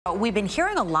We've been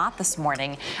hearing a lot this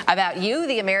morning about you,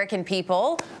 the American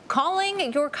people,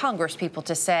 calling your congresspeople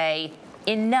to say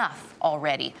enough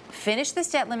already. Finish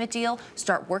this debt limit deal,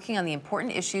 start working on the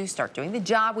important issues, start doing the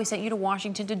job we sent you to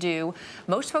Washington to do.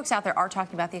 Most folks out there are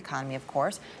talking about the economy, of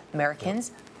course.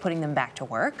 Americans putting them back to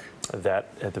work. That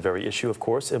at the very issue, of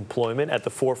course, employment at the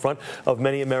forefront of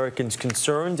many Americans'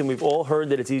 concerns. And we've all heard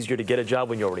that it's easier to get a job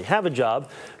when you already have a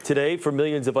job. Today, for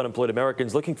millions of unemployed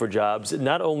Americans looking for jobs,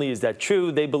 not only is that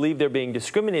true, they believe they're being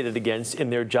discriminated against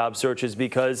in their job searches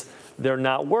because they're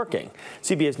not working.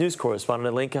 CBS News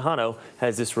correspondent Elaine Quijano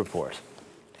has this report.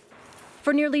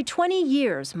 For nearly 20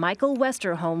 years, Michael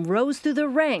Westerholm rose through the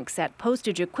ranks at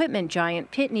postage equipment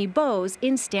giant Pitney Bowes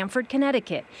in Stamford,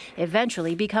 Connecticut,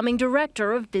 eventually becoming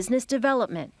director of business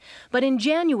development. But in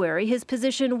January, his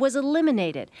position was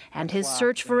eliminated, and his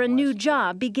search for a new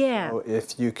job began. So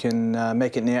if you can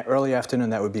make it in the early afternoon,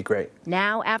 that would be great.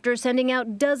 Now, after sending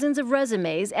out dozens of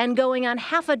resumes and going on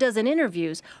half a dozen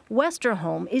interviews,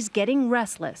 Westerholm is getting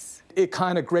restless. It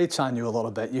kind of grates on you a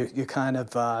little bit. You kind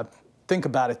of think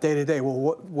about it day to day.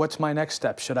 Well, what's my next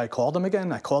step? Should I call them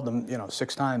again? I called them,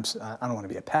 6 times. I don't want to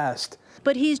be a pest.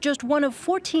 But he's just one of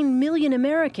 14 million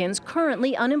Americans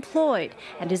currently unemployed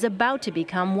and is about to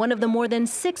become one of the more than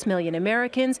 6 million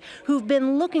Americans who've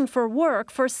been looking for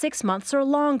work for 6 months or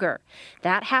longer.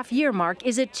 That half-year mark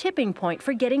is a tipping point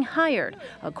for getting hired,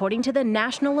 according to the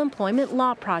National Employment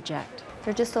Law Project.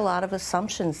 There are just a lot of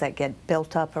assumptions that get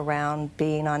built up around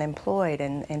being unemployed,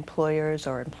 and employers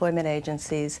or employment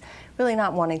agencies really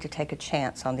not wanting to take a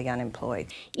chance on the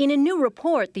unemployed. In a new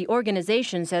report, the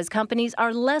organization says companies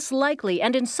are less likely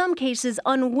and in some cases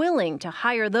unwilling to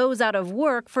hire those out of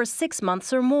work for 6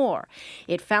 months or more.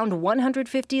 It found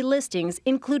 150 listings,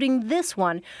 including this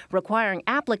one, requiring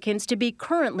applicants to be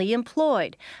currently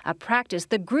employed, a practice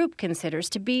the group considers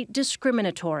to be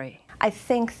discriminatory. I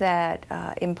think that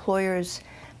employers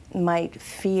might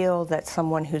feel that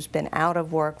someone who's been out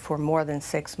of work for more than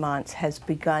 6 months has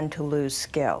begun to lose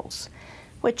skills,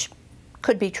 which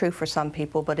could be true for some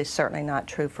people, but is certainly not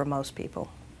true for most people.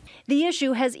 The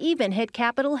issue has even hit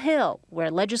Capitol Hill,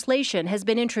 where legislation has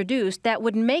been introduced that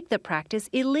would make the practice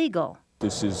illegal.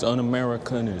 This is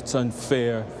un-American, it's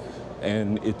unfair,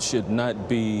 and it should not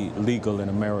be legal in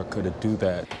America to do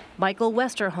that. Michael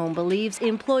Westerholm believes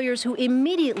employers who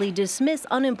immediately dismiss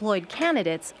unemployed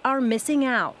candidates are missing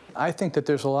out. I think that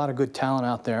there's a lot of good talent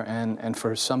out there, and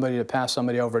for somebody to pass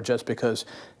somebody over just because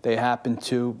they happen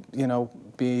to,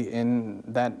 be in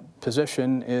that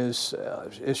position is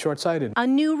short-sighted. A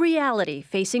new reality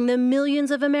facing the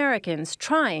millions of Americans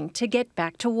trying to get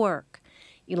back to work.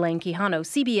 Elaine Quijano,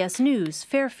 CBS News,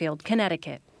 Fairfield,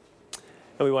 Connecticut.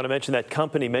 And we want to mention that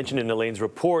company mentioned in Elaine's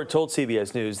report told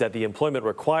CBS News that the employment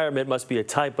requirement must be a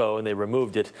typo, and they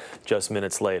removed it just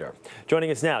minutes later.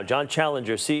 Joining us now, John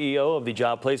Challenger, CEO of the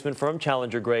job placement firm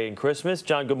Challenger Gray and Christmas.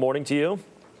 John, good morning to you.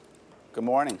 Good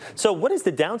morning. So what is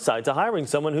the downside to hiring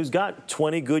someone who's got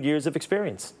 20 good years of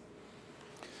experience?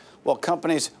 Well,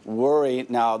 companies worry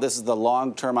now. This is the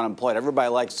long-term unemployed. Everybody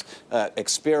likes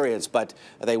experience, but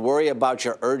they worry about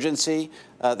your urgency.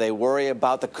 They worry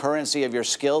about the currency of your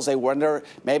skills. They wonder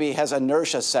maybe has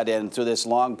inertia set in through this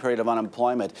long period of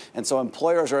unemployment. And so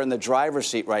employers are in the driver's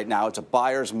seat right now. It's a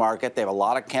buyer's market. They have a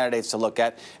lot of candidates to look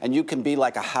at. And you can be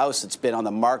like a house that's been on the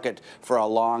market for a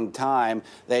long time.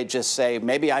 They just say,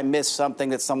 maybe I missed something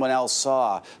that someone else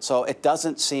saw. So it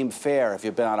doesn't seem fair if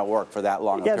you've been out of work for that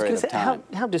long a period of time.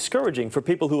 How discouraging for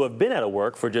people who have been out of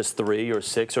work for just 3 or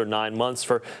 6 or 9 months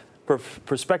for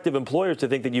prospective employers to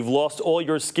think that you've lost all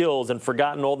your skills and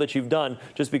forgotten all that you've done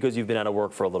just because you've been out of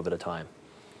work for a little bit of time.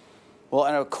 Well,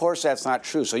 and of course that's not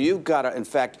true. So you've got to, in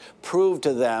fact, prove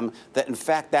to them that, in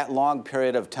fact, that long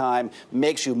period of time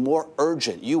makes you more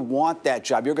urgent. You want that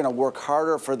job. You're going to work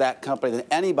harder for that company than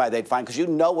anybody they'd find because you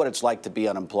know what it's like to be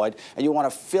unemployed, and you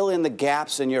want to fill in the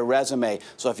gaps in your resume.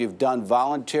 So if you've done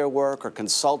volunteer work or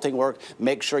consulting work,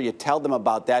 make sure you tell them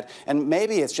about that. And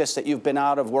maybe it's just that you've been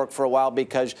out of work for a while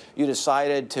because you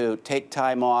decided to take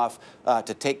time off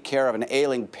to take care of an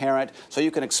ailing parent. So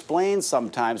you can explain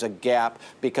sometimes a gap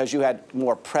because you had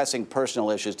more pressing personal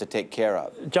issues to take care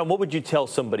of. John, what would you tell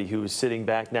somebody who's sitting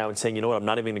back now and saying, you know what, I'm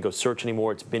not even going to go search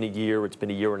anymore. It's been a year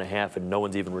and a half, and no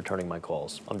one's even returning my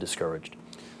calls. I'm discouraged.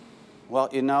 Well,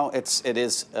 it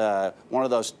is one of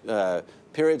those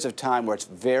periods of time where it's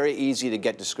very easy to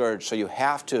get discouraged. So you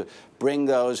have to bring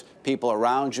those people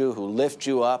around you who lift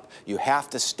you up. You have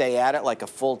to stay at it like a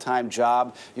full-time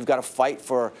job. You've got to fight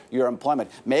for your employment.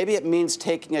 Maybe it means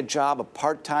taking a job, a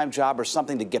part-time job or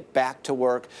something to get back to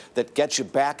work that gets you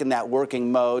back in that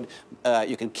working mode.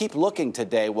 You can keep looking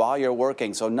today while you're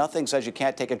working, so nothing says you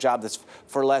can't take a job that's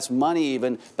for less money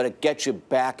even, but it gets you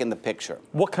back in the picture.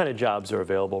 What kind of jobs are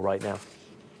available right now?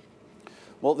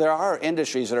 Well, there are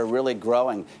industries that are really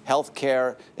growing.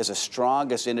 Healthcare is the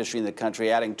strongest industry in the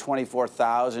country, adding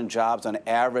 24,000 jobs on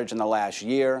average in the last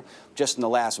year. Just in the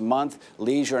last month,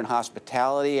 leisure and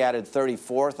hospitality added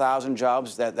 34,000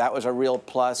 jobs. That was a real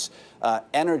plus.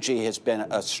 Energy has been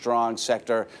a strong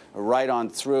sector right on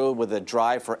through with a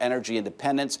drive for energy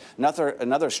independence.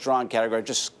 Another strong category,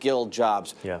 just skilled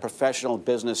jobs, professional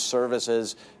business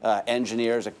services,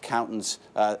 engineers, accountants,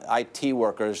 IT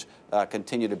workers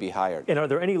continue to be hired. And are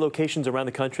there any locations around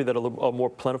the country that are more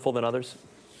plentiful than others?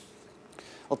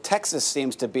 Well, Texas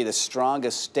seems to be the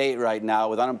strongest state right now,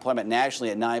 with unemployment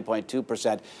nationally at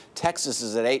 9.2%. Texas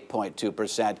is at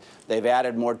 8.2%. They've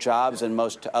added more jobs than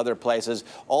most other places.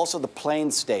 Also, the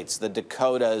Plains states, the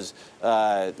Dakotas,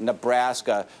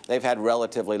 Nebraska, they've had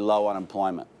relatively low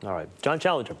unemployment. All right. John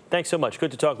Challenger, thanks so much.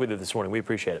 Good to talk with you this morning. We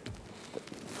appreciate it.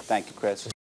 Thank you, Chris.